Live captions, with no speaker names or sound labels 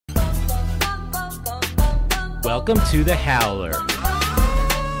Welcome to the Howler.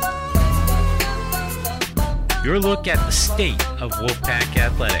 Your look at the state of Wolfpack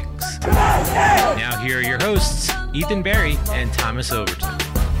athletics. Now here are your hosts, Ethan Berry and Thomas Overton.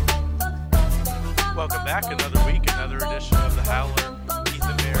 Welcome back, another week, another edition of the Howler.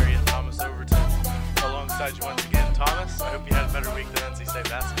 Ethan Berry and Thomas Overton alongside you once again. Thomas, I hope you had a better week than NC State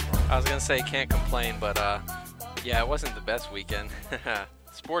basketball. I was going to say can't complain, but yeah, it wasn't the best weekend.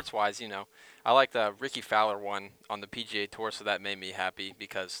 Sports-wise, you know. I like the Ricky Fowler one on the PGA Tour, so that made me happy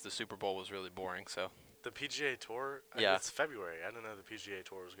because the Super Bowl was really boring. So the PGA Tour? Yeah. It's February. I didn't know the PGA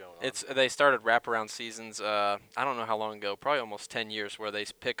Tour was going on. They started wraparound seasons, I don't know how long ago, probably almost 10 years, where they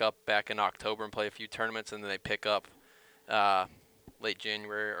pick up back in October and play a few tournaments, and then they pick up late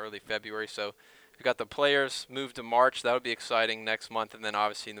January, early February. So we've got the Players moved to March. That would be exciting next month, and then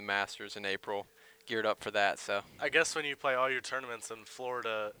obviously the Masters in April. Geared up for that. So I guess when you play all your tournaments in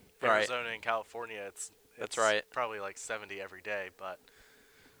Florida, Arizona, and California, it's that's right. Probably like 70 every day, but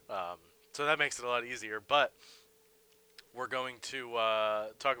so that makes it a lot easier. But we're going to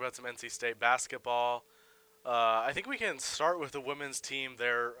talk about some NC State basketball. I think we can start with the women's team.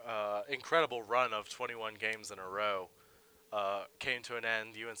 Their incredible run of 21 games in a row came to an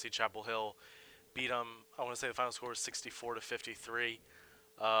end. UNC Chapel Hill beat them. I want to say the final score was 64-53.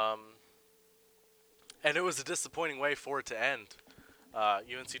 And it was a disappointing way for it to end.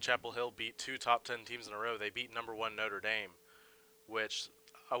 UNC Chapel Hill beat two top 10 teams in a row. They beat number one Notre Dame, which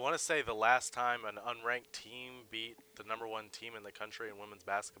I want to say the last time an unranked team beat the number one team in the country in women's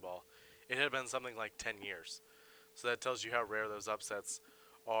basketball, it had been something like 10 years. So that tells you how rare those upsets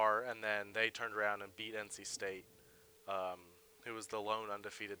are. And then they turned around and beat NC State, who was the lone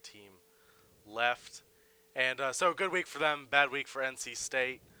undefeated team left. And so good week for them, bad week for NC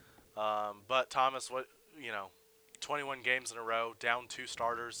State. But Thomas, 21 games in a row, down two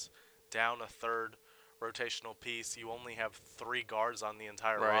starters, down a third rotational piece. You only have three guards on the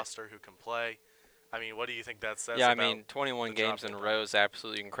entire roster who can play. I mean, what do you think that says? Yeah, about 21 games in a row is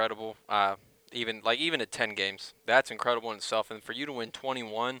absolutely incredible. Even at 10 games, that's incredible in itself. And for you to win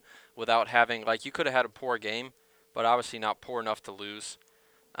 21 without having, you could have had a poor game, but obviously not poor enough to lose.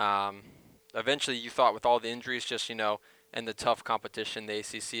 Eventually, you thought with all the injuries, and the tough competition, the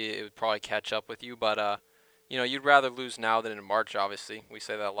ACC, it would probably catch up with you. But, you'd rather lose now than in March, obviously. We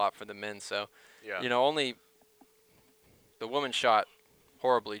say that a lot for the men. So, only the women shot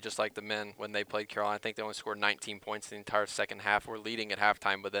horribly, just like the men when they played Carolina. I think they only scored 19 points in the entire second half. We're leading at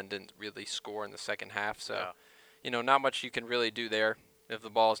halftime, but then didn't really score in the second half. So, not much you can really do there. If the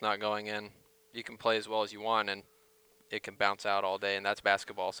ball is not going in, you can play as well as you want, and it can bounce out all day, and that's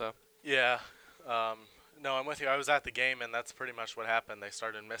basketball. So, yeah. No, I'm with you. I was at the game, and that's pretty much what happened. They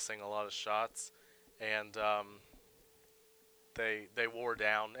started missing a lot of shots, and they wore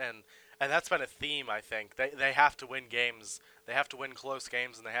down. And that's been a theme, I think. They have to win games. They have to win close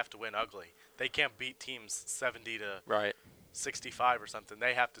games, and they have to win ugly. They can't beat teams 70 to 65 or something.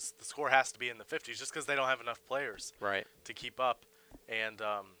 The score has to be in the 50s just because they don't have enough players to keep up. And,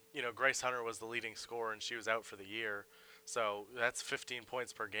 Grace Hunter was the leading scorer, and she was out for the year. So that's 15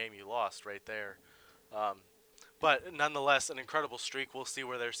 points per game you lost right there. But nonetheless, an incredible streak. We'll see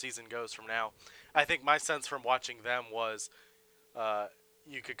where their season goes from now. I think my sense from watching them was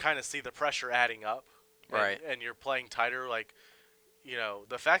you could kind of see the pressure adding up. And you're playing tighter.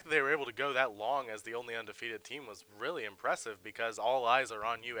 The fact that they were able to go that long as the only undefeated team was really impressive because all eyes are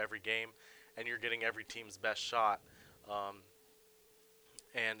on you every game, and you're getting every team's best shot.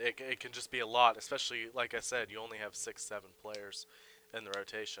 And it can just be a lot, especially, like I said, you only have 6-7 players in the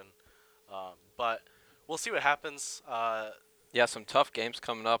rotation. But we'll see what happens. Some tough games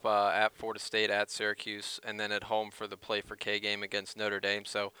coming up at Florida State, at Syracuse, and then at home for the Play for K game against Notre Dame.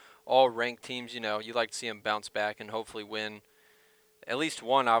 So all ranked teams, you like to see them bounce back and hopefully win at least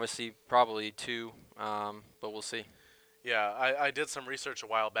one, obviously, probably two, but we'll see. Yeah, I did some research a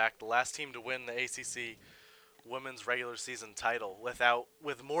while back. The last team to win the ACC women's regular season title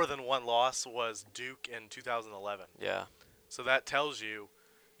with more than one loss was Duke in 2011. Yeah. So that tells you,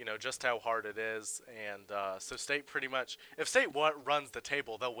 just how hard it is. And so State pretty much, if State runs the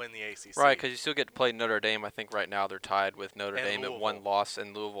table, they'll win the ACC. Right, because you still get to play Notre Dame. I think right now they're tied with Notre Dame Louisville. at one loss,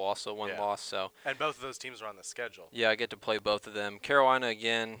 and Louisville also one loss. So. And both of those teams are on the schedule. Yeah, I get to play both of them. Carolina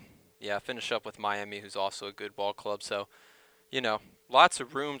again. Yeah, finish up with Miami, who's also a good ball club. So, lots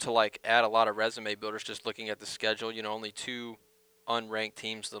of room to add a lot of resume builders just looking at the schedule. Only two unranked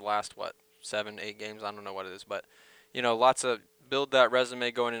teams the last 7, 8 games. I don't know what it is, but lots of build that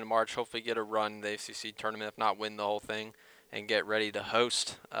resume going into March. Hopefully get a run in the ACC tournament, if not win the whole thing, and get ready to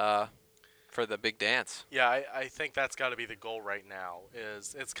host for the big dance. Yeah, I think that's got to be the goal right now.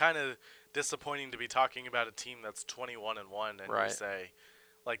 It's kind of disappointing to be talking about a team that's 21-1 and Right. you say,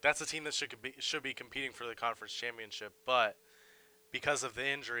 like, that's a team that should be competing for the conference championship, but because of the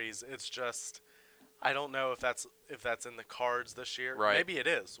injuries, it's just I don't know if that's in the cards this year. Right. Maybe it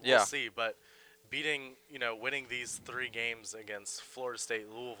is. We'll see. But winning these 3 games against Florida State,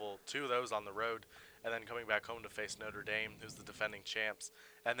 Louisville, 2 of those on the road, and then coming back home to face Notre Dame, who's the defending champs,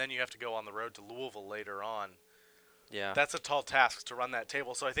 and then you have to go on the road to Louisville later on. Yeah. That's a tall task to run that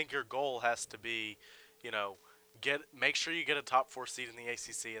table. So I think your goal has to be, make sure you get a top 4 seed in the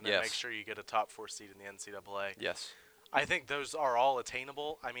ACC, and then make sure you get a top 4 seed in the NCAA. Yes. I think those are all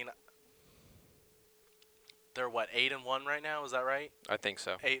attainable. I mean, they're 8-1 right now. Is that right? I think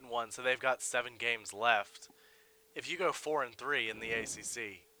so. 8-1. So they've got 7 games left. If you go 4-3 in the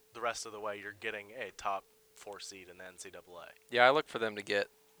ACC, the rest of the way you're getting a top 4 seed in the NCAA. Yeah, I look for them to get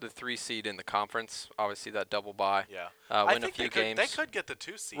the 3 seed in the conference. Obviously, that double bye. Yeah. Win a few games. They could get the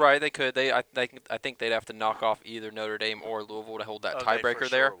 2 seed. Right, they could. I think they'd have to knock off either Notre Dame or Louisville to hold that tiebreaker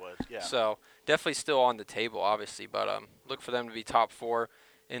there. Sure would. Yeah. So definitely still on the table, obviously. But look for them to be top 4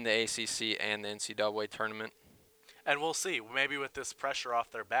 in the ACC and the NCAA tournament. And we'll see. Maybe with this pressure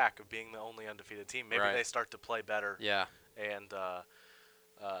off their back of being the only undefeated team, maybe they start to play better. Yeah. And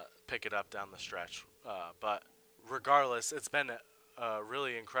pick it up down the stretch. But regardless, it's been a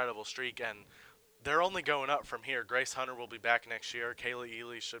really incredible streak, and they're only going up from here. Grace Hunter will be back next year. Kayla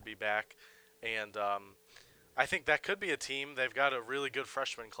Ely should be back. And I think that could be a team. They've got a really good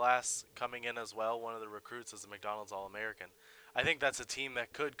freshman class coming in as well. One of the recruits is a McDonald's All-American. I think that's a team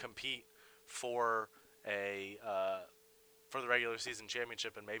that could compete for the regular season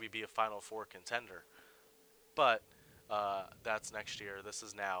championship and maybe be a Final Four contender. But that's next year. This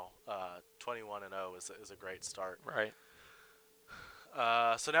is now 21-0 is a great start. Right.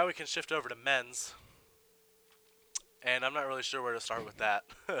 So now we can shift over to men's, and I'm not really sure where to start with that.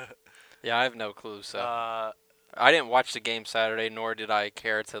 Yeah, I have no clue. So I didn't watch the game Saturday, nor did I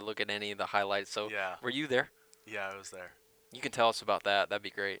care to look at any of the highlights. So were you there? Yeah, I was there. You can tell us about that. That'd be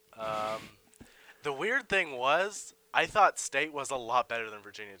great. The weird thing was, I thought State was a lot better than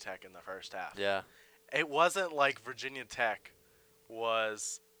Virginia Tech in the first half. Yeah. It wasn't like Virginia Tech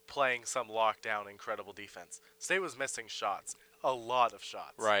was playing some lockdown incredible defense. State was missing shots, a lot of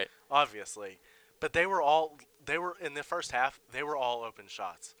shots. Right. Obviously. But they were in the first half, they were all open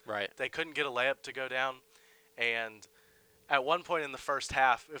shots. Right. They couldn't get a layup to go down, and at one point in the first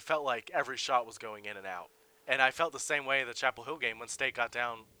half, it felt like every shot was going in and out. And I felt the same way in the Chapel Hill game when State got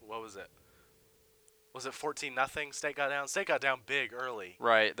down, what was it? Was it 14-0? State got down. State got down big early.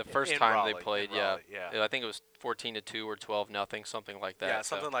 Right, the first time Raleigh, they played, yeah. I think it was 14-2 or 12-0, something like that. Yeah,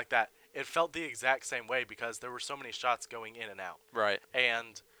 something like that. It felt the exact same way because there were so many shots going in and out. Right.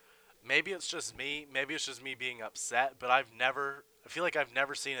 And maybe it's just me. Maybe it's just me being upset. But I feel like I've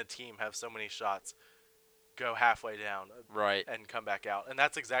never seen a team have so many shots go halfway down, right, and come back out. And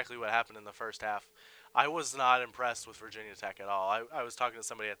that's exactly what happened in the first half. I was not impressed with Virginia Tech at all. I was talking to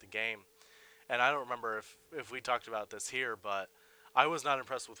somebody at the game. And I don't remember if we talked about this here, but I was not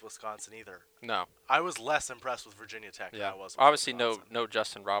impressed with Wisconsin either. No. I was less impressed with Virginia Tech than I was with Obviously, Wisconsin. no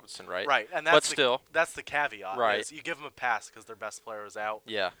Justin Robinson, right? Right, and that's the caveat. Right. Is you give them a pass because their best player was out.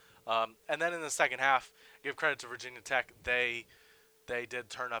 Yeah. And then in the second half, give credit to Virginia Tech. They did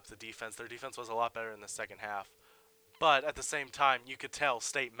turn up the defense. Their defense was a lot better in the second half. But at the same time, you could tell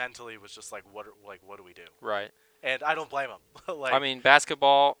State mentally was just like, what do we do? Right. And I don't blame them. I mean,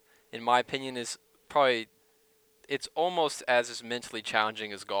 basketball, in my opinion, is probably it's almost as mentally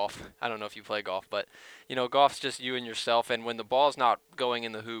challenging as golf. I don't know if you play golf, but golf's just you and yourself. And when the ball's not going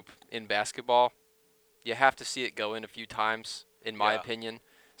in the hoop in basketball, you have to see it go in a few times. In my opinion,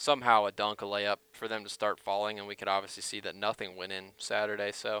 somehow a dunk, a layup for them to start falling, and we could obviously see that nothing went in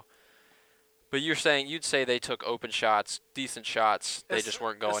Saturday. So. But you'd say they took open shots, decent shots. They just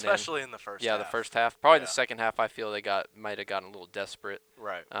weren't going especially in the first half. Yeah, the first half. Probably the second half, I feel they might have gotten a little desperate.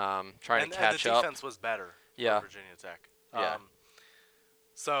 Right. Trying to catch up. And the defense was better for Virginia Tech. Yeah.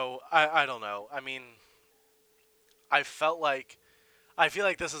 So, I don't know. I mean, I feel like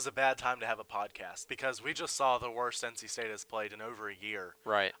this is a bad time to have a podcast because we just saw the worst NC State has played in over a year.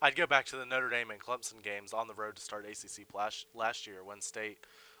 Right. I'd go back to the Notre Dame and Clemson games on the road to start ACC last year when State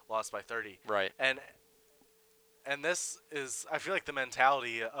lost by 30. Right. And this is, I feel like the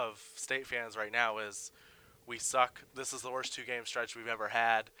mentality of State fans right now is, we suck. This is the worst 2-game stretch we've ever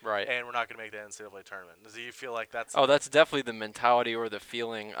had. Right. And we're not going to make the NCAA tournament. Do you feel like that's? Oh, that's definitely the mentality or the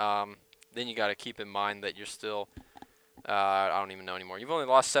feeling. Then you got to keep in mind that you're still, I don't even know anymore. You've only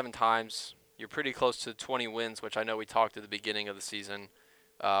lost 7 times. You're pretty close to 20 wins, which I know we talked at the beginning of the season.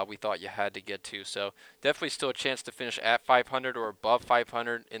 we thought you had to get to. So definitely still a chance to finish at 500 or above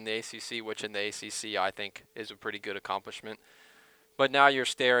 500 in the ACC, which in the ACC I think is a pretty good accomplishment. But now you're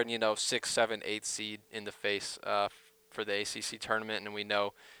staring, 6, 7, 8 seed in the face for the ACC tournament, and we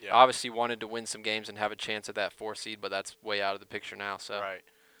know obviously wanted to win some games and have a chance at that 4 seed, but that's way out of the picture now. So right.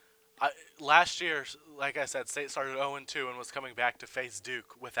 Last year, like I said, State started 0-2 and was coming back to face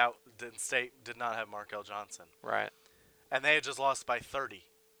Duke State did not have Markel Johnson. Right. And they had just lost by 30,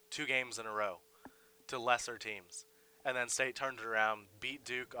 2 games in a row to lesser teams. And then State turned it around, beat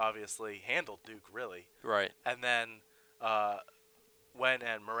Duke, obviously, handled Duke, really. Right. And then went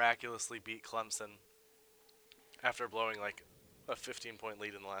and miraculously beat Clemson after blowing like a 15-point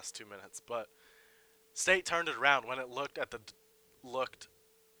lead in the last 2 minutes. But State turned it around when it looked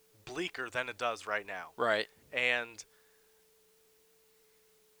bleaker than it does right now. Right. And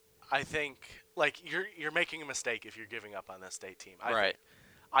I think like you're making a mistake if you're giving up on this State team.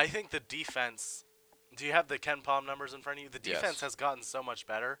 I think the defense. Do you have the Ken Palm numbers in front of you? The defense has gotten so much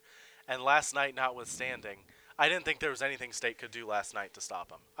better, and last night notwithstanding, I didn't think there was anything State could do last night to stop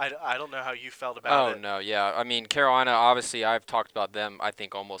them. I don't know how you felt about it. Oh, no, yeah. I mean, Carolina, obviously, I've talked about them, I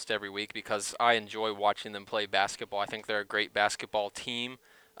think, almost every week because I enjoy watching them play basketball. I think they're a great basketball team,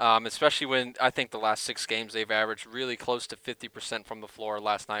 especially when I think the last 6 games they've averaged really close to 50% from the floor.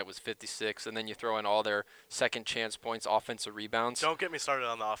 Last night was 56, and then you throw in all their second chance points, offensive rebounds. Don't get me started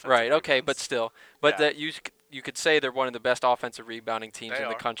on the offensive rebounds. Okay, but still. But yeah. that you could say they're one of the best offensive rebounding teams in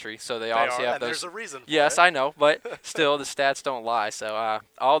the country. So they obviously have and those. There's a reason for yes, it. I know, but still the stats don't lie. So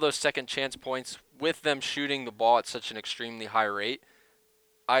all those second chance points with them shooting the ball at such an extremely high rate.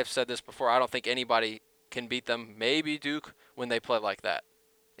 I've said this before. I don't think anybody can beat them. Maybe Duke when they play like that,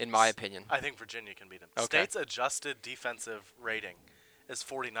 in my opinion. I think Virginia can beat them. Okay. State's adjusted defensive rating is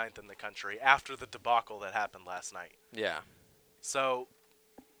 49th in the country after the debacle that happened last night. Yeah. So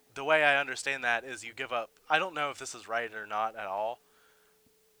the way I understand that is you give up – I don't know if this is right or not at all,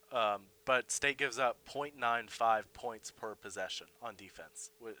 but State gives up 0.95 points per possession on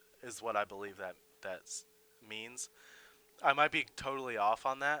defense is what I believe that means. I might be totally off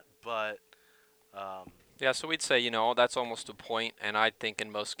on that, but yeah, so we'd say, that's almost a point, and I think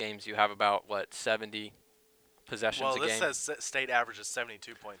in most games you have about, 70 possessions a game? Well, this says State averages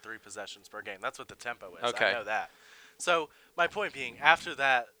 72.3 possessions per game. That's what the tempo is. Okay. I know that. So my point being, after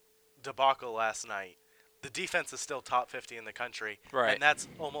that debacle last night, the defense is still top 50 in the country, right. and that's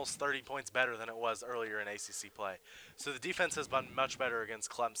almost 30 points better than it was earlier in ACC play. So the defense has been much better against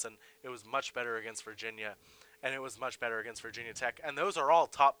Clemson. It was much better against Virginia, and it was much better against Virginia Tech. And those are all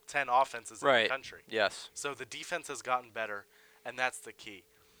top 10 offenses in the country. Yes. So the defense has gotten better, and that's the key.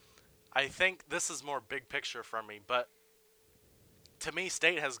 I think this is more big picture from me, but to me,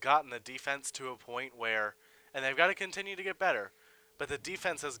 State has gotten the defense to a point where, and they've got to continue to get better, but the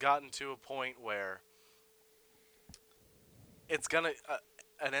defense has gotten to a point where it's going to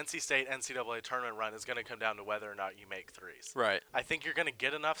an NC State NCAA tournament run is going to come down to whether or not you make threes. Right. I think you're going to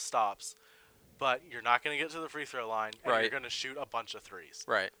get enough stops, but you're not going to get to the free throw line, and you're going to shoot a bunch of threes.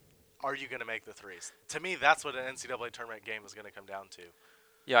 Right. Are you going to make the threes? To me, that's what an NCAA tournament game is going to come down to.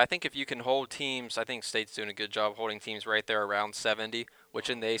 Yeah, I think if you can hold teams, I think State's doing a good job holding teams right there around 70, which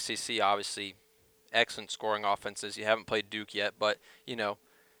in the ACC, obviously, excellent scoring offenses. You haven't played Duke yet, but,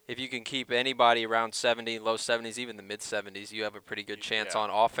 if you can keep anybody around 70, low 70s, even the mid-70s, you have a pretty good chance on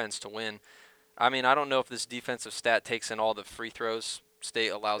offense to win. I mean, I don't know if this defensive stat takes in all the free throws State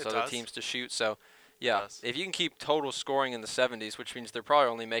allows other teams to shoot. So, yeah, if you can keep total scoring in the 70s, which means they're probably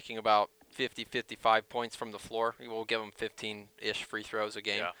only making about 50, 55 points from the floor. We'll give them 15-ish free throws a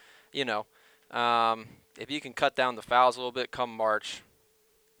game. Yeah. If you can cut down the fouls a little bit come March,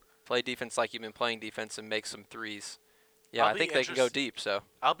 play defense like you've been playing defense and make some threes. Yeah, I think they can go deep. So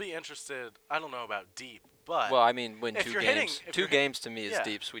I'll be interested. I don't know about deep, but well, I mean, win 2 games. Two games to me is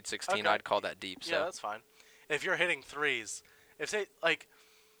deep. Sweet 16, I'd call that deep. So. Yeah, that's fine. If you're hitting threes, if they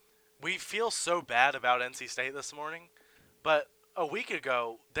we feel so bad about NC State this morning, but a week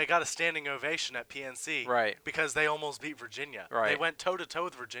ago they got a standing ovation at PNC, right? Because they almost beat Virginia. Right. They went toe to toe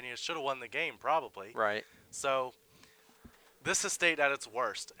with Virginia. Should have won the game probably. Right. So this is State at its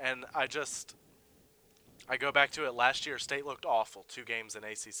worst, and I go back to it. Last year, State looked awful 2 games in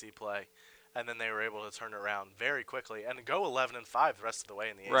ACC play, and then they were able to turn it around very quickly and go 11-5 the rest of the way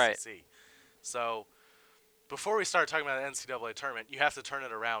in the ACC. So before we start talking about the NCAA tournament, you have to turn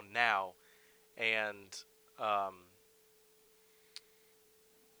it around now, and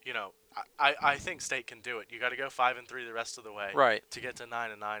I think State can do it. You got to go 5-3 the rest of the way, to get to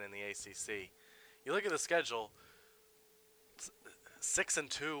 9-9 in the ACC. You look at the schedule.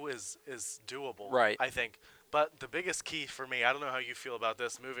 6-2 is doable. Right. I think But the biggest key for me, I don't know how you feel about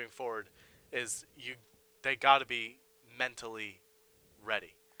this moving forward, is they got to be mentally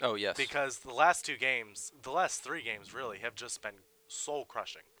ready. Oh, yes. Because the last 3 games really have just been soul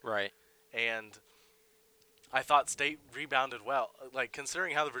crushing. Right. And I thought State rebounded well. Like,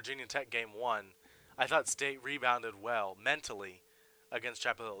 considering how the Virginia Tech game won, I thought State rebounded well mentally against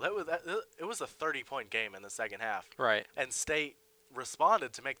Chapel Hill. It was a 30-point game in the second half. Right. And State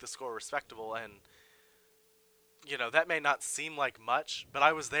responded to make the score respectable. And, that may not seem like much, but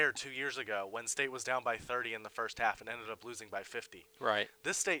I was there 2 years ago when State was down by 30 in the first half and ended up losing by 50. Right.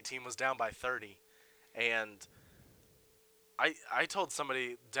 This State team was down by 30, and I told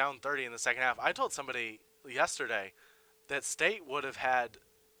somebody down 30 in the second half, I told somebody yesterday that State would have had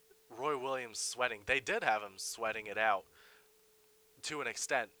Roy Williams sweating. They did have him sweating it out to an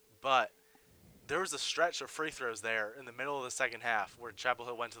extent, but there was a stretch of free throws there in the middle of the second half where Chapel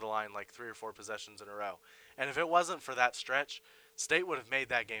Hill went to the line like 3 or 4 possessions in a row. And if it wasn't for that stretch, State would have made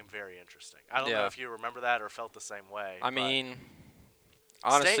that game very interesting. I don't know if you remember that or felt the same way. I mean,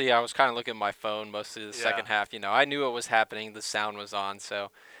 honestly, I was kind of looking at my phone most of the second half. I knew what was happening. The sound was on, so.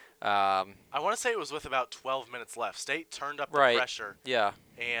 I want to say it was with about 12 minutes left. State turned up the pressure. Yeah.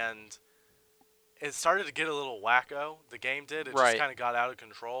 And it started to get a little wacko. The game did. It just kind of got out of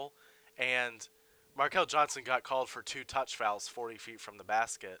control. And Markel Johnson got called for 2 touch fouls 40 feet from the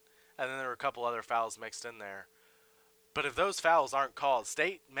basket. And then there were a couple other fouls mixed in there. But if those fouls aren't called,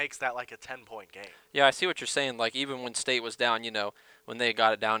 State makes that like a 10-point game. Yeah, I see what you're saying. Like, even when State was down, when they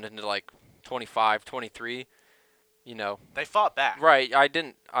got it down into like 25, 23, they fought back. Right. I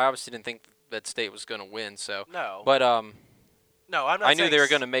obviously didn't think that State was going to win, so. No. But no, I'm not I knew they were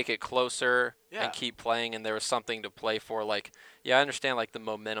going to make it closer and keep playing, and there was something to play for. Like, I understand like the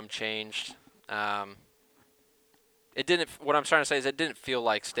momentum changed. It didn't. What I'm trying to say is it didn't feel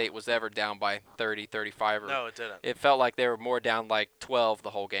like State was ever down by 30, 35. No, it didn't. It felt like they were more down like 12 the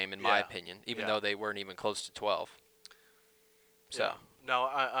whole game, in my opinion, even though they weren't even close to 12. So. Yeah. No,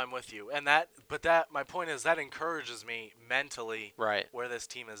 I'm with you. And my point is that encourages me mentally where this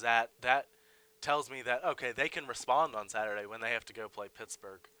team is at. That tells me that, okay, they can respond on Saturday when they have to go play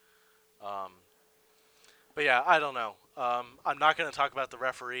Pittsburgh. But yeah, I don't know. I'm not going to talk about the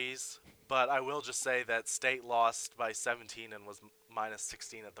referees, but I will just say that State lost by 17 and was minus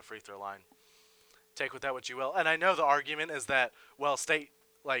 16 at the free throw line. Take with that what you will. And I know the argument is that, well, State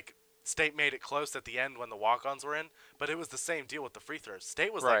made it close at the end when the walk-ons were in, but it was the same deal with the free throws.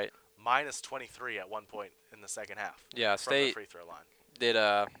 State was like minus 23 at one point in the second half. Yeah, from State the free throw line. Did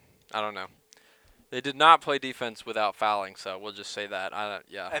I don't know. They did not play defense without fouling, so we'll just say that.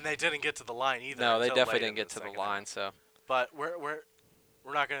 And they didn't get to the line either. No, they definitely didn't get to the line. So. But we're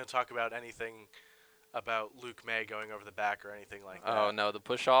not going to talk about anything about Luke May going over the back or anything like that. Oh no, the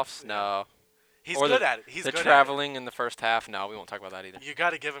push-offs? Yeah. No. He's good at it. He's good at it. The traveling in the first half? No, we won't talk about that either. You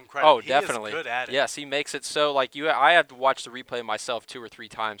got to give him credit. Oh, definitely. He is good at it. Yes, he makes it so like I had to watch the replay myself 2 or 3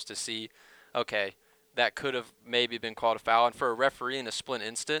 times to see, okay, that could have maybe been called a foul. And for a referee in a split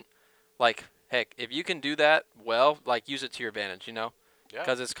instant, like, heck, if you can do that well, like, use it to your advantage, Yeah.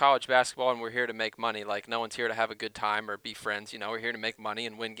 Because it's college basketball and we're here to make money. Like, no one's here to have a good time or be friends. We're here to make money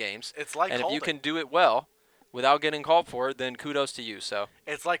and win games. It's like and holding. If you can do it well without getting called for it, then kudos to you. So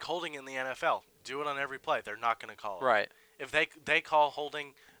it's like holding in the NFL. Do it on every play. They're not going to call it. Right. If they call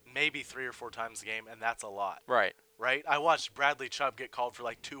holding maybe 3 or 4 times a game, and that's a lot. Right. Right? I watched Bradley Chubb get called for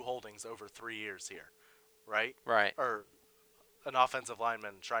like 2 holdings over 3 years here. Right? Right. Or an offensive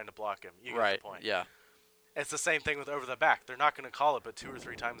lineman trying to block him. You get the point. Yeah. It's the same thing with over the back. They're not going to call it but 2 or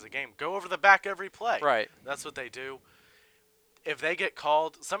 3 times a game. Go over the back every play. Right. That's what they do. If they get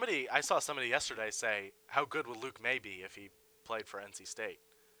called, I saw somebody yesterday say, how good would Luke May be if he played for NC State?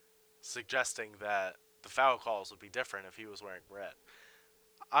 Suggesting that the foul calls would be different if he was wearing red.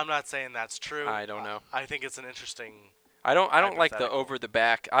 I'm not saying that's true. I don't know. I think it's an interesting. I don't like the over the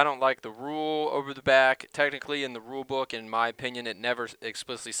back. I don't like the rule over the back. Technically, in the rule book, in my opinion, it never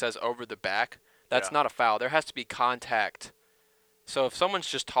explicitly says over the back. That's not a foul. There has to be contact. So if someone's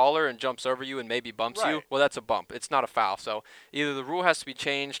just taller and jumps over you and maybe bumps you, well, that's a bump. It's not a foul. So either the rule has to be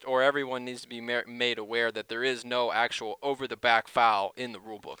changed or everyone needs to be made aware that there is no actual over-the-back foul in the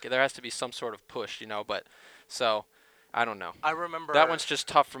rule book. There has to be some sort of push, but so I don't know. I remember that one's just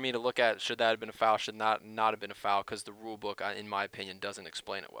tough for me to look at. Should that have been a foul? Should not have been a foul? Because the rule book, in my opinion, doesn't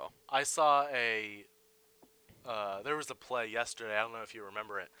explain it well. I saw there was a play yesterday, I don't know if you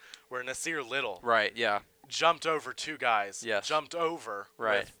remember it, where Nasir Little jumped over 2 guys. Yes. Jumped over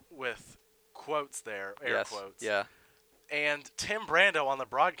with quotes there, air quotes. Yeah. And Tim Brando on the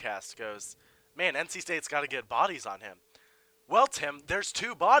broadcast goes, man, NC State's got to get bodies on him. Well, Tim, there's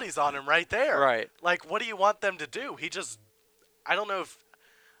 2 bodies on him right there. Right. Like, what do you want them to do? I don't know if,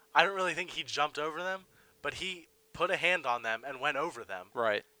 I don't really think he jumped over them, but he put a hand on them and went over them.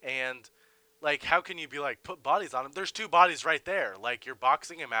 Right. And, like, how can you be like, put bodies on him? There's 2 bodies right there. Like, you're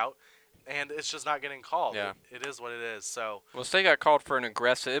boxing him out, and it's just not getting called. Yeah. It is what it is. So. Well, State got called for an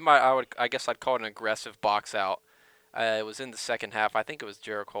aggressive. I guess I'd call it an aggressive box out. It was in the second half. I think it was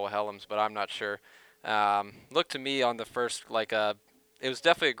Jericho Helms, but I'm not sure. Looked to me on the first, it was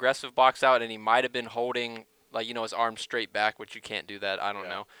definitely aggressive box out, and he might have been holding, his arms straight back, which you can't do that. I don't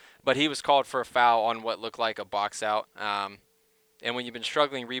know. But he was called for a foul on what looked like a box out. And when you've been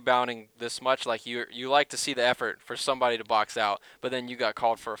struggling rebounding this much, you like to see the effort for somebody to box out, but then you got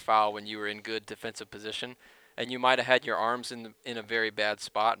called for a foul when you were in good defensive position, and you might have had your arms in a very bad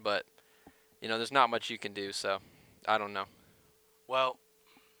spot, but there's not much you can do. So I don't know. Well,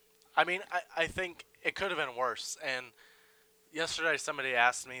 I mean, I think it could have been worse. And yesterday somebody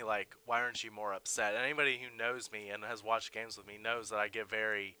asked me, like, why aren't you more upset? And anybody who knows me and has watched games with me knows that I get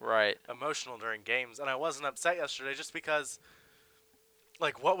very emotional during games. And I wasn't upset yesterday just because,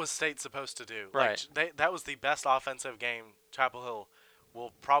 like, what was State supposed to do? Right. Like, that was the best offensive game Chapel Hill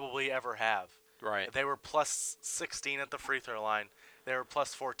will probably ever have. Right. They were plus 16 at the free throw line. They were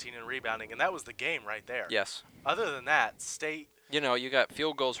plus 14 in rebounding, and that was the game right there. Yes. Other than that, State... You got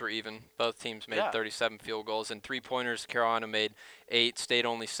field goals were even. Both teams made 37 field goals, and 3-pointers. Carolina made 8, State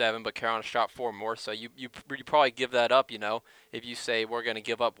only 7, but Carolina shot 4 more. So you probably give that up, if you say we're going to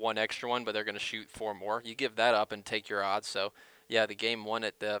give up 1 extra one, but they're going to shoot 4 more. You give that up and take your odds. So, yeah, the game won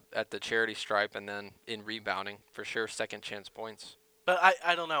at the charity stripe, and then in rebounding, for sure, second chance points. But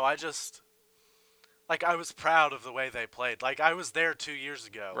I don't know. I just... Like, I was proud of the way they played. Like, I was there 2 years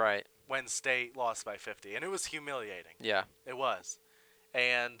ago. Right. When State lost by 50, and it was humiliating. Yeah. It was.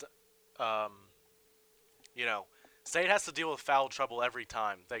 And, State has to deal with foul trouble every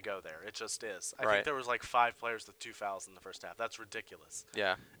time they go there. It just is. I think there was, 5 players with 2 fouls in the first half. That's ridiculous.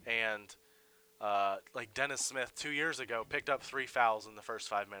 Yeah. And, Dennis Smith 2 years ago picked up 3 fouls in the first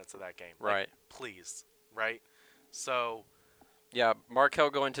 5 minutes of that game. Right. Please. Right? So... Yeah, Markel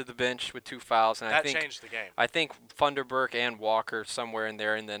going to the bench with 2 fouls, and that changed the game. I think Funderburk and Walker somewhere in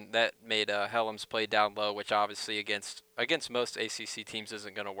there, and then that made Helms play down low, which obviously against most ACC teams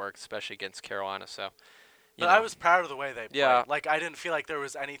isn't going to work, especially against Carolina. So, but I was proud of the way they played. Yeah. Like, I didn't feel like there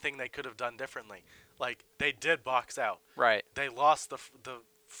was anything they could have done differently. Like, they did box out. Right. They lost the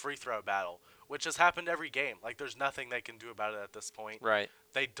free throw battle, which has happened every game. Like, there's nothing they can do about it at this point. Right.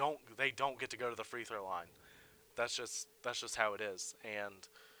 They don't get to go to the free throw line. That's just how it is. And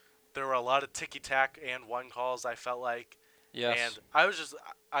there were a lot of ticky-tack and 1 calls, I felt like. Yes. And I was just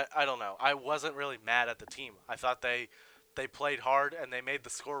I don't know. I wasn't really mad at the team. I thought they played hard and they made the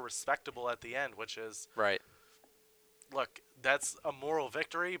score respectable at the end, which is right. Look, that's a moral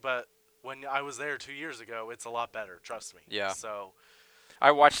victory, but when I was there 2 years ago, it's a lot better, trust me. Yeah. So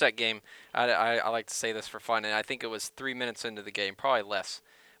I watched that game. I like to say this for fun, and I think it was 3 minutes into the game, probably less.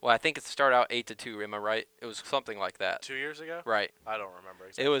 Well, I think it started out 8-2. Am I right? It was something like that. 2 years ago? Right. I don't remember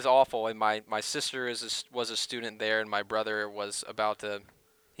exactly. It was awful, and my sister was a student there, and my brother was about to.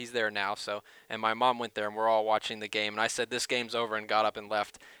 He's there now, and my mom went there, and we're all watching the game, and I said, "This game's over," and got up and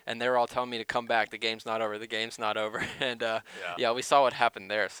left, and they were all telling me to come back. The game's not over. The game's not over, and yeah, we saw what happened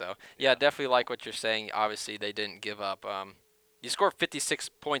there. So yeah, definitely like what you're saying. Obviously, they didn't give up. You scored 56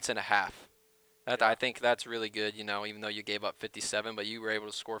 points in a half. I think that's really good, even though you gave up 57, but you were able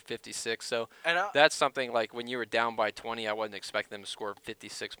to score 56. So that's something like when you were down by 20, I wasn't expecting them to score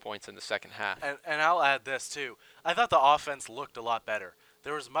 56 points in the second half. And I'll add this, too. I thought the offense looked a lot better.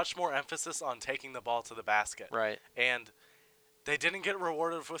 There was much more emphasis on taking the ball to the basket. Right. And they didn't get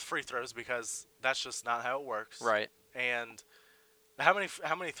rewarded with free throws because that's just not how it works. Right. And how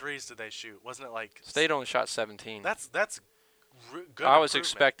many threes did they shoot? Wasn't it like... State only shot 17. That's good. I was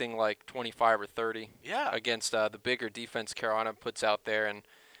expecting like 25 or 30. Yeah. Against the bigger defense Carolina puts out there, and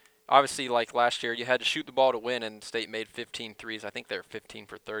obviously like last year you had to shoot the ball to win, and State made 15 threes. I think they were 15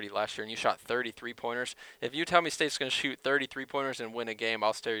 for 30 last year, and you shot 30 3-pointers. If you tell me State's going to shoot 30 3-pointers and win a game,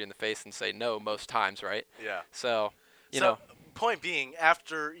 I'll stare you in the face and say no most times, right? Yeah. So, you know. Point being,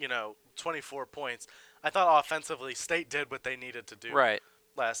 after 24 points, I thought offensively State did what they needed to do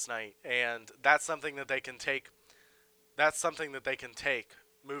last night, and that's something that they can take. That's something that they can take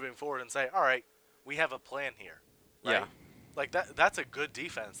moving forward and say, all right, we have a plan here. Right? Yeah. Like that's a good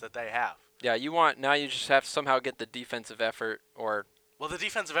defense that they have. Yeah, you just have to somehow get the defensive effort or. Well, the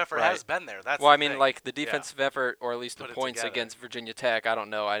defensive effort has been there. That's well, the I mean, thing. like the defensive effort, or at least the Put it points together. against Virginia Tech. I don't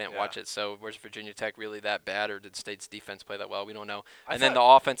know. I didn't watch it. So, was Virginia Tech really that bad, or did State's defense play that well? We don't know. And then the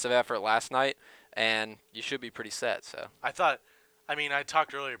offensive effort last night, and you should be pretty set. So I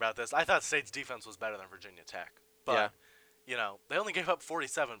talked earlier about this. I thought State's defense was better than Virginia Tech, yeah, but they only gave up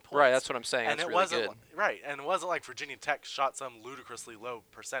 47 points. right. That's what I'm saying. And That's it really wasn't good. right, and it wasn't like Virginia Tech shot some ludicrously low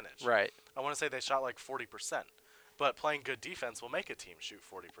percentage. Right. I want to say they shot like 40%, but playing good defense will make a team shoot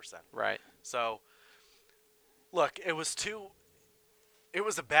 40%. Right. So, look, it was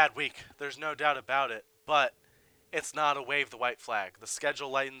a bad week. There's no doubt about it, but it's not a wave the white flag. The schedule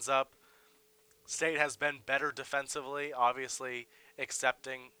lightens up. State has been better defensively, obviously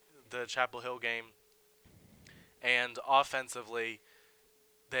accepting the Chapel Hill game, and offensively,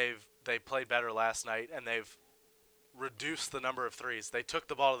 they played better last night, and they've reduced the number of threes. They took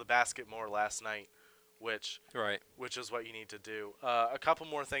the ball to the basket more last night, which is what you need to do. A couple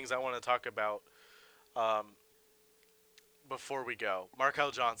more things I want to talk about before we go.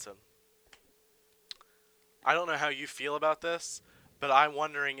 Markel Johnson. I don't know how you feel about this, but I'm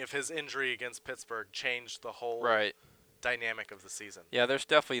wondering if his injury against Pittsburgh changed the whole dynamic of the season. Yeah, there's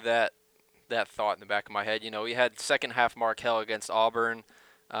definitely that thought in the back of my head. We had second half Markel against Auburn.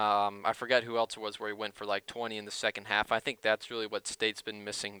 I forget who else it was where he went for like 20 in the second half. I think that's really what State's been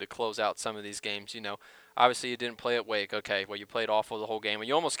missing to close out some of these games. Obviously you didn't play at Wake. Okay, well you played awful the whole game, and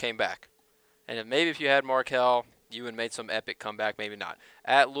you almost came back. And if you had Markel, you would have made some epic comeback, maybe not.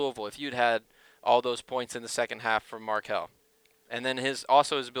 At Louisville, if you'd had all those points in the second half from Markel, and then his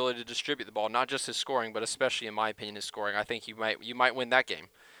ability to distribute the ball, not just his scoring, but especially in my opinion his scoring, I think you might win that game.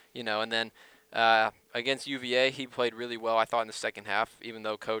 And then against UVA, he played really well, I thought, in the second half, even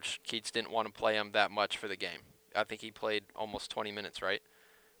though Coach Keats didn't want to play him that much for the game. I think he played almost 20 minutes, right?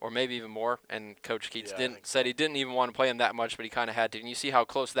 Or maybe even more, and Coach Keats said he didn't even want to play him that much, but he kind of had to. And you see how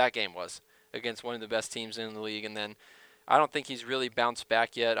close that game was against one of the best teams in the league. And then I don't think he's really bounced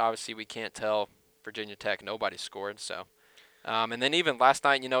back yet. Obviously, we can't tell Virginia Tech. Nobody scored, so. And then even last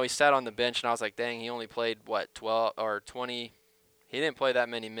night, he sat on the bench, and I was like, dang, he only played, 12 or 20. He didn't play that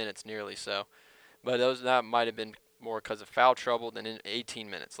many minutes nearly, so. But that might have been more because of foul trouble than in 18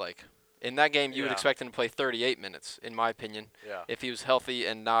 minutes. Like, in that game, you would expect him to play 38 minutes, in my opinion, if he was healthy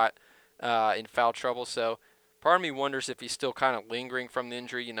and not in foul trouble. So part of me wonders if he's still kind of lingering from the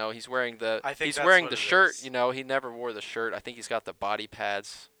injury. He's wearing the shirt. Is. He never wore the shirt. I think he's got the body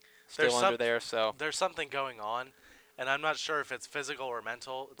pads still under there. So there's something going on, and I'm not sure if it's physical or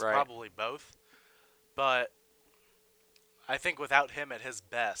mental. It's probably both. But I think without him at his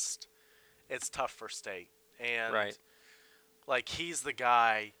best, it's tough for State. And like he's the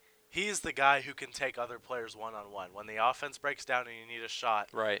guy who can take other players one-on-one. When the offense breaks down and you need a shot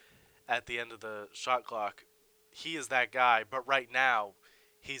at the end of the shot clock, he is that guy. But right now,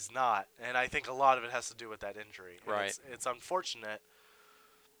 he's not. And I think a lot of it has to do with that injury. And it's unfortunate,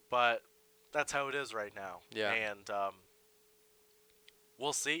 but that's how it is right now. Yeah. And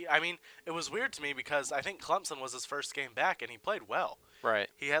we'll see. I mean, it was weird to me because I think Clemson was his first game back, and he played well. Right.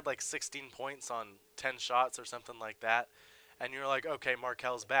 He had like 16 points on 10 shots or something like that. And you're like, okay,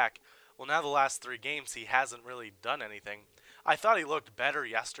 Markel's back. Well, now the last 3 games, he hasn't really done anything. I thought he looked better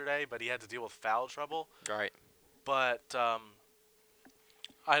yesterday, but he had to deal with foul trouble. Right. But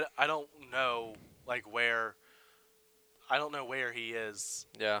I don't know where he is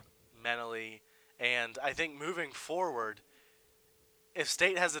mentally. And I think moving forward, if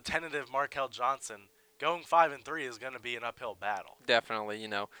State has a tentative Markel Johnson, going 5-3 is going to be an uphill battle. Definitely.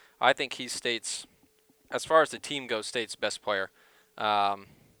 I think he's State's, as far as the team goes, State's best player,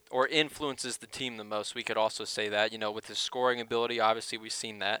 or influences the team the most. We could also say that, with his scoring ability. Obviously, we've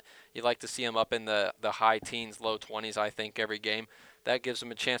seen that. You'd like to see him up in the high teens, low 20s, I think, every game. That gives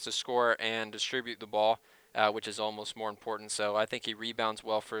him a chance to score and distribute the ball, which is almost more important. So I think he rebounds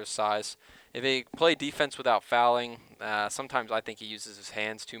well for his size. If he play defense without fouling, sometimes I think he uses his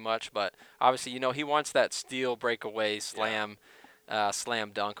hands too much. But obviously, he wants that steal, breakaway, slam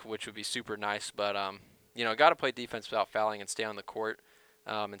dunk, which would be super nice. But got to play defense without fouling and stay on the court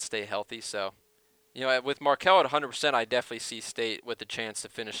and stay healthy. So, with Markel at 100%, I definitely see State with a chance to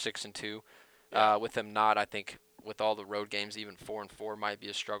finish 6-2. With him not, I think with all the road games, even 4-4 might be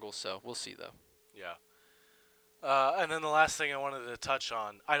a struggle. So we'll see though. Yeah. And then the last thing I wanted to touch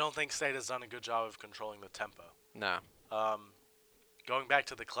on, I don't think State has done a good job of controlling the tempo. No. Going back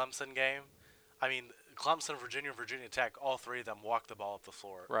to the Clemson game, I mean, Clemson, Virginia Tech, all 3 of them walked the ball up the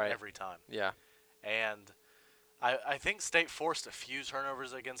floor every time. Yeah. And I think State forced a few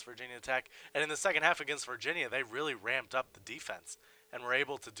turnovers against Virginia Tech. And in the second half against Virginia, they really ramped up the defense and were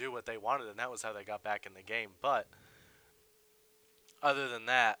able to do what they wanted, and that was how they got back in the game. But other than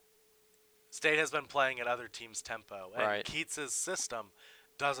that, State has been playing at other teams' tempo. And Keats' system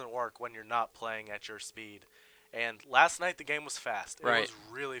doesn't work when you're not playing at your speed. And last night the game was fast. It Right. was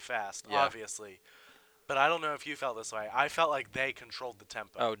really fast, Yeah. obviously. But I don't know if you felt this way. I felt like they controlled the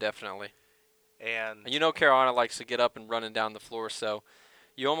tempo. Oh, definitely. And You know Carolina likes to get up and running down the floor, so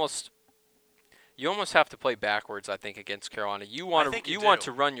you almost have to play backwards, I think, against Carolina. You want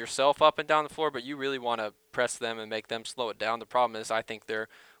to run yourself up and down the floor, but you really want to press them and make them slow it down. The problem is I think they're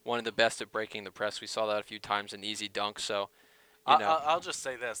one of the best at breaking the press. We saw that a few times in easy dunks, so you know. I'll just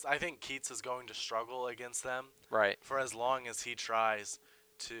say this. I think Keats is going to struggle against them Right. for as long as he tries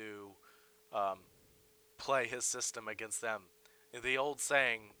to play his system against them. The old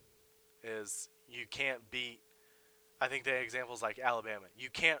saying is you can't beat, I think the examples like Alabama. You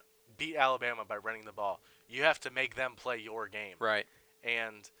can't beat Alabama by running the ball. You have to make them play your game. Right.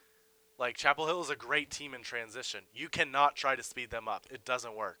 And like Chapel Hill is a great team in transition. You cannot try to speed them up. It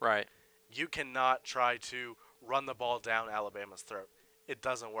doesn't work. Right. You cannot try to run the ball down Alabama's throat. It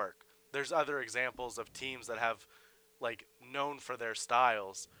doesn't work. There's other examples of teams that have like known for their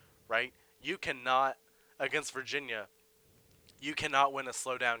styles, right? You cannot against Virginia, you cannot win a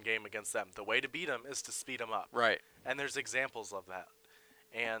slow down game against them. The way to beat them is to speed them up. Right. And there's examples of that.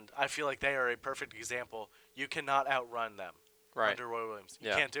 And I feel like they are a perfect example. You cannot outrun them under Roy Williams.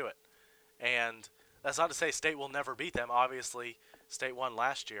 You can't do it. And that's not to say State will never beat them. Obviously, State won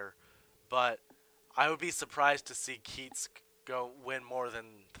last year. But I would be surprised to see Keats go win more than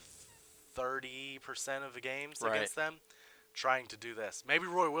 30% of the games against them trying to do this. Maybe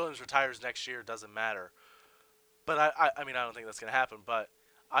Roy Williams retires next year. Doesn't matter. But I mean, I don't think that's going to happen. But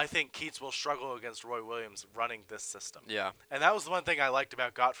I think Keats will struggle against Roy Williams running this system. Yeah. And that was the one thing I liked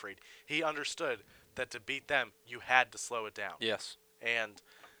about Gottfried. He understood that to beat them, you had to slow it down. Yes. And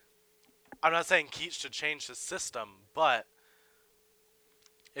I'm not saying Keats should change his system, but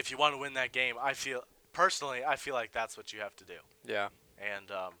if you want to win that game, I feel like that's what you have to do. Yeah.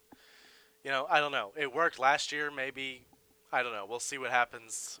 And, I don't know. It worked last year, maybe. I don't know. We'll see what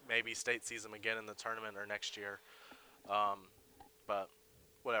happens. Maybe State sees them again in the tournament or next year. But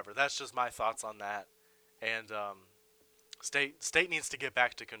whatever. That's just my thoughts on that. And State needs to get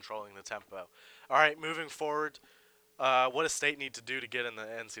back to controlling the tempo. All right, moving forward, what does State need to do to get in the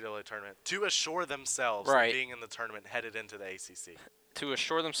NCAA tournament? To assure themselves of being in the tournament headed into the ACC. To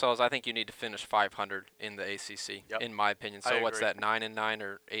assure themselves, I think you need to finish 500 in the ACC, in my opinion. So what's that, 9-9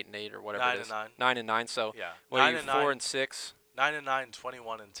 or 8-8 or whatever it is? 9-9. 9-9. So yeah, what are you, 4-6? 9-9,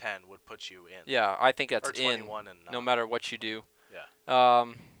 21-10 would put you in. Yeah, I think that's in, no matter what you do. Yeah.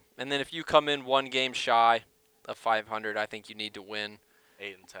 And then if you come in one game shy of 500, I think you need to win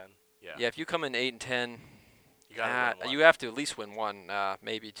 8-10. Yeah. Yeah, if you come in 8-10. You have to at least win one,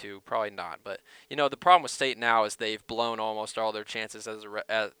 maybe two, probably not. But the problem with State now is they've blown almost all their chances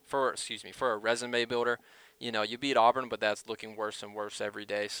for a resume builder. You beat Auburn, but that's looking worse and worse every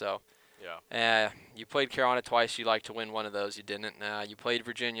day. So you played Carolina twice. You like to win one of those. You didn't. You played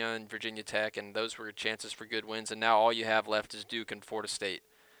Virginia and Virginia Tech, and those were chances for good wins. And now all you have left is Duke and Florida State.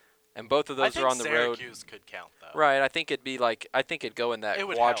 And both of those are on the road. Syracuse could count though. Right, I think it'd go in that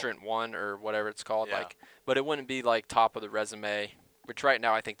quadrant 1 or whatever it's called. Yeah. But it wouldn't be like top of the resume, which right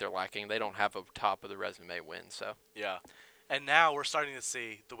now I think they're lacking. They don't have a top of the resume win. So yeah, and now we're starting to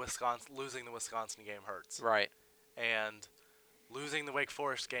see losing the Wisconsin game hurts. Right. And losing the Wake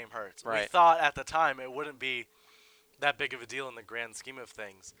Forest game hurts. Right. We thought at the time it wouldn't be that big of a deal in the grand scheme of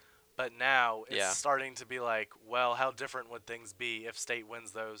things. But now it's starting to be like, well, how different would things be if State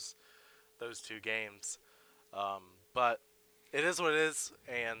wins those two games? But it is what it is,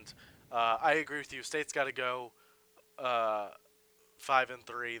 and I agree with you. State's got to go 5-3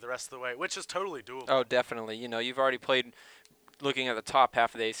 the rest of the way, which is totally doable. Oh, definitely. You've already played. Looking at the top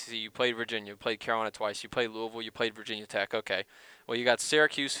half of the ACC, you played Virginia, you played Carolina twice, you played Louisville, you played Virginia Tech. Okay, well you got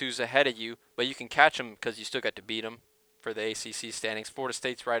Syracuse, who's ahead of you, but you can catch them because you still got to beat them for the ACC standings. Florida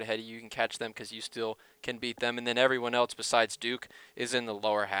State's right ahead of you. You can catch them because you still can beat them. And then everyone else besides Duke is in the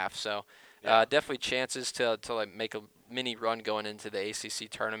lower half. So definitely chances to make a mini run going into the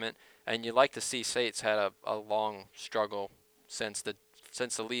ACC tournament. And you'd like to see State's had a long struggle since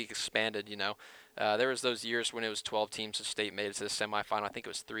the league expanded, There was those years when it was 12 teams of State made it to the semifinal. I think it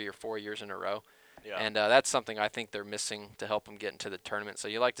was 3 or 4 years in a row. Yeah. And that's something I think they're missing to help them get into the tournament. So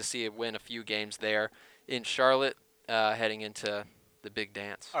you like to see it win a few games there in Charlotte. Heading into the big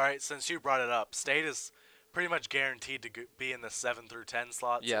dance. All right, since you brought it up, State is pretty much guaranteed to be in the 7 through 10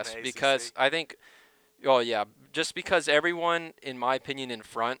 slots. Yes, in the ACC. Because I think, just because everyone, in my opinion, in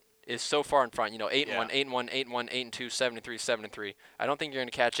front is so far in front. 8-1, 8-1, 8-1, 8-2, 7-3, 7-3. I don't think you're going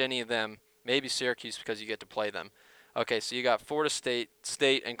to catch any of them. Maybe Syracuse because you get to play them. Okay, so you got Florida State,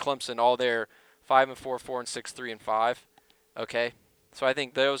 and Clemson all there, 5-4, 4-6, 3-5. Okay. So I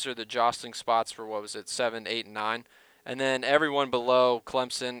think those are the jostling spots for, 7, 8, and 9. And then everyone below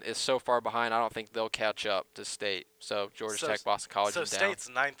Clemson is so far behind, I don't think they'll catch up to State. So Georgia Tech, Boston College, so and down. State's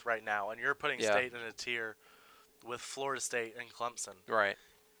 9th right now, and you're putting State in a tier with Florida State and Clemson. Right.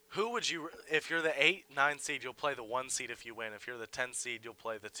 Who would you, if you're the 8, 9 seed, you'll play the 1 seed if you win. If you're the 10 seed, you'll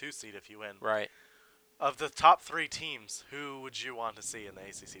play the 2 seed if you win. Right. Of the top 3 teams, who would you want to see in the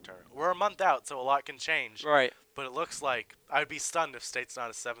ACC tournament? We're a month out, so a lot can change. Right. But it looks like I'd be stunned if State's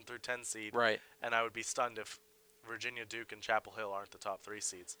not a 7 through 10 seed. Right. And I would be stunned if Virginia, Duke, and Chapel Hill aren't the top 3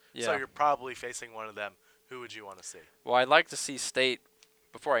 seeds. Yeah. So you're probably facing one of them. Who would you want to see? Well, I'd like to see State.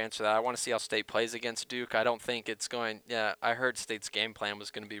 Before I answer that, I want to see how State plays against Duke. I don't think it's going. Yeah, I heard State's game plan was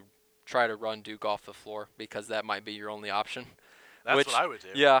going to be try to run Duke off the floor because that might be your only option. That's what I would do.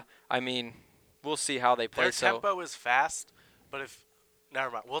 Yeah, I mean, we'll see how they play. Their tempo is fast, but if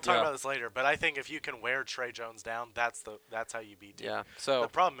never mind, we'll talk Yeah. about this later. But I think if you can wear Trey Jones down, that's how you beat Duke. Yeah. So the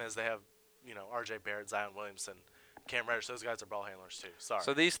problem is they have R.J. Barrett, Zion Williamson, Cam Reddish. Those guys are ball handlers too. Sorry.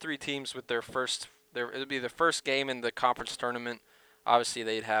 So these 3 teams with their first, it'll be the first game in the conference tournament. Obviously,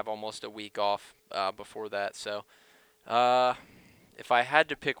 they'd have almost a week off before that. So, if I had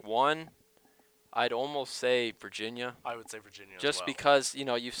to pick one, I'd almost say Virginia. I would say Virginia Just as well. because,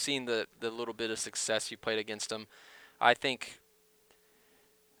 you've seen the little bit of success you played against them. I think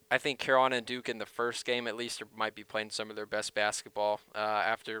Carolina and Duke in the first game at least might be playing some of their best basketball.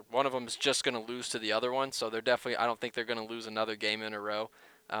 After one of them is just going to lose to the other one, so I don't think they're going to lose another game in a row.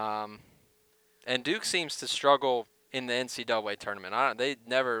 And Duke seems to struggle in the NCAA tournament. They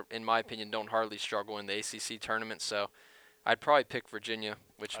never, in my opinion, don't hardly struggle in the ACC tournament. So I'd probably pick Virginia,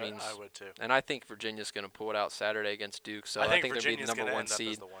 which means I would too. And I think Virginia's going to pull it out Saturday against Duke. So I think they'll be the number 1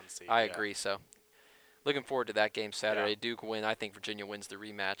 seed. I agree. So looking forward to that game Saturday. Yeah. Duke win. I think Virginia wins the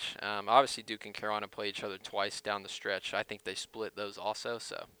rematch. Obviously, Duke and Carolina play each other twice down the stretch. I think they split those also.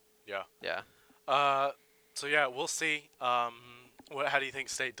 So yeah. Yeah. So yeah, we'll see. How do you think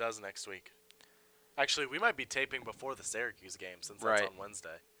State does next week? Actually, we might be taping before the Syracuse game since that's on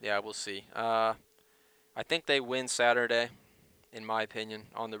Wednesday. Yeah, we'll see. I think they win Saturday, in my opinion,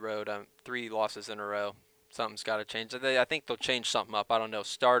 on the road. 3 losses in a row. Something's got to change. I think they'll change something up. I don't know,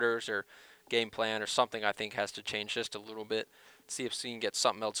 starters or game plan or something I think has to change just a little bit. See if you can get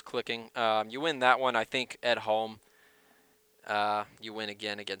something else clicking. You win that one, I think, at home. You win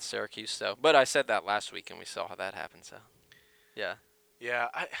again against Syracuse. So, but I said that last week, and we saw how that happened. So, yeah. Yeah,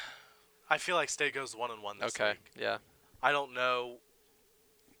 I feel like State goes 1-1 this week. Yeah. I don't know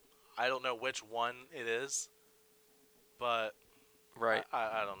which one it is, but right.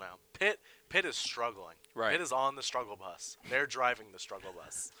 I don't know. Pitt is struggling. Right. Pitt is on the struggle bus. They're driving the struggle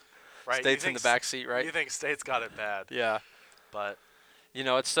bus. Right. State's in the back seat, right? You think State's got it bad. Yeah. But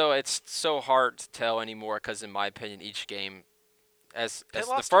it's so hard to tell anymore because, in my opinion, each game, as the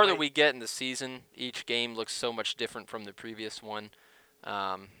farther we get in the season, each game looks so much different from the previous one.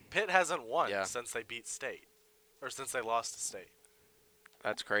 Pitt hasn't won since they beat State, or since they lost to State.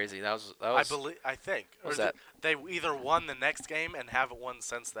 That's crazy. That was. I think. Was that? They either won the next game and haven't won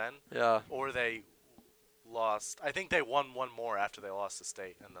since then. Yeah. Or they lost. I think they won one more after they lost to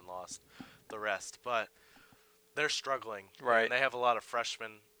State and then lost the rest. But they're struggling. Right. And they have a lot of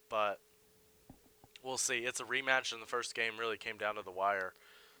freshmen, but we'll see. It's a rematch, and the first game really came down to the wire.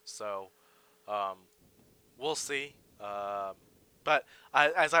 So we'll see. But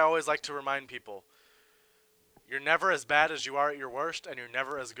as I always like to remind people, you're never as bad as you are at your worst, and you're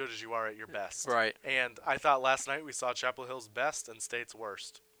never as good as you are at your best. Right. And I thought last night we saw Chapel Hill's best and State's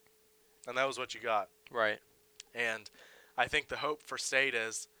worst. And that was what you got. Right. And I think the hope for State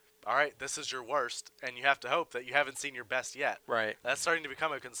is, all right, this is your worst, and you have to hope that you haven't seen your best yet. Right. That's starting to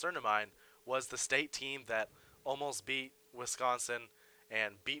become a concern of mine, was the State team that almost beat Wisconsin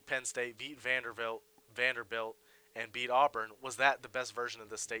and beat Penn State, beat Vanderbilt, and beat Auburn. Was that the best version of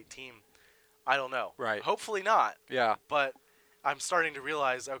the State team? I don't know. Right. Hopefully not. Yeah. But I'm starting to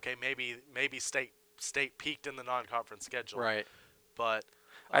realize, okay, maybe State peaked in the non-conference schedule. Right. But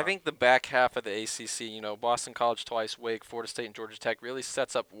I think the back half of the ACC, Boston College twice, Wake, Florida State, and Georgia Tech really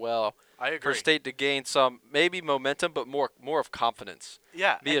sets up well I agree. for State to gain some maybe momentum, but more of confidence.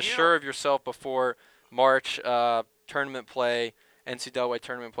 Yeah. Be assured of yourself before March tournament play, NCAA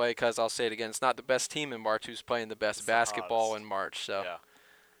tournament play, because I'll say it again, it's not the best team in March who's playing the best basketball in March. So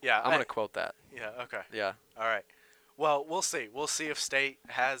yeah, I'm going to quote that. Yeah, okay. Yeah. All right. Well, we'll see. We'll see if State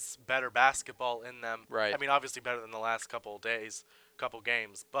has better basketball in them. Right. I mean, obviously better than the last couple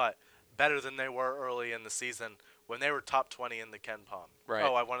games, but better than they were early in the season when they were top 20 in the Ken Palm. Right.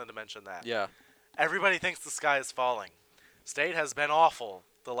 Oh, I wanted to mention that. Yeah. Everybody thinks the sky is falling. State has been awful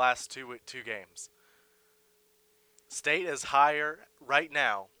the last two games. State is higher right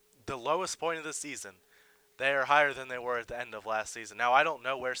now. The lowest point of the season, they are higher than they were at the end of last season. Now, I don't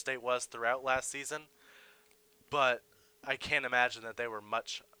know where State was throughout last season, but I can't imagine that they were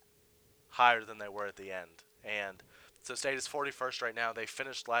much higher than they were at the end. And so State is 41st right now. They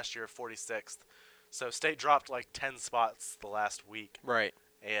finished last year 46th. So State dropped like 10 spots the last week. Right.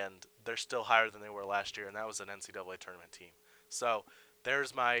 And they're still higher than they were last year, and that was an NCAA tournament team. So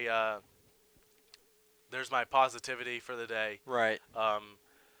there's my positivity for the day. Right.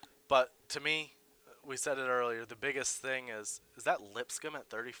 But to me, we said it earlier, the biggest thing is that Lipscomb at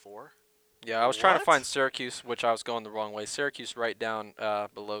 34? Yeah, I was trying to find Syracuse, which I was going the wrong way. Syracuse right down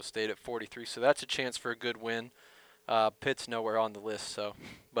below State at 43, so that's a chance for a good win. Pitt's nowhere on the list, so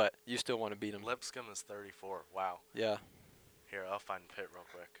but you still want to beat them. Lipscomb is 34. Wow. Yeah. Here, I'll find Pitt real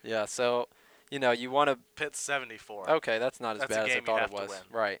quick. Yeah, so, you want to... Pitt's 74. Okay, that's not as bad as I thought it was.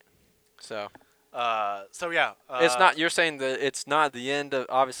 Right. So... yeah. It's not. You're saying that it's not the end of.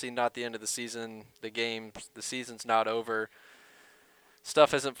 Obviously, not the end of the season. The season's not over.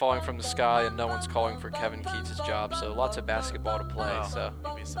 Stuff isn't falling from the sky, and no one's calling for Kevin Keats' job. So lots of basketball to play. So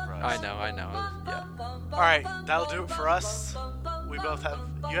you'd be surprised. I know. Yeah. All right, that'll do it for us. We both have.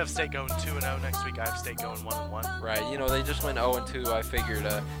 You have State going 2-0 next week. I have State going 1-1. Right. They just went 0-2. I figured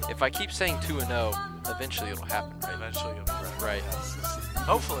if I keep saying 2-0, eventually it'll happen. Right. Eventually you'll be right. Right.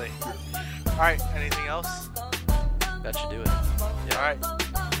 Hopefully. All right. Anything else? That should do it. Yeah. All right.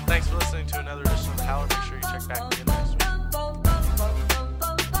 Thanks for listening to another edition of The Howler. Make sure you check back again next week.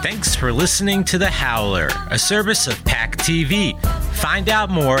 Thanks for listening to The Howler, a service of PAC TV. Find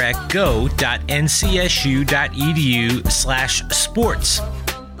out more at go.ncsu.edu/sports.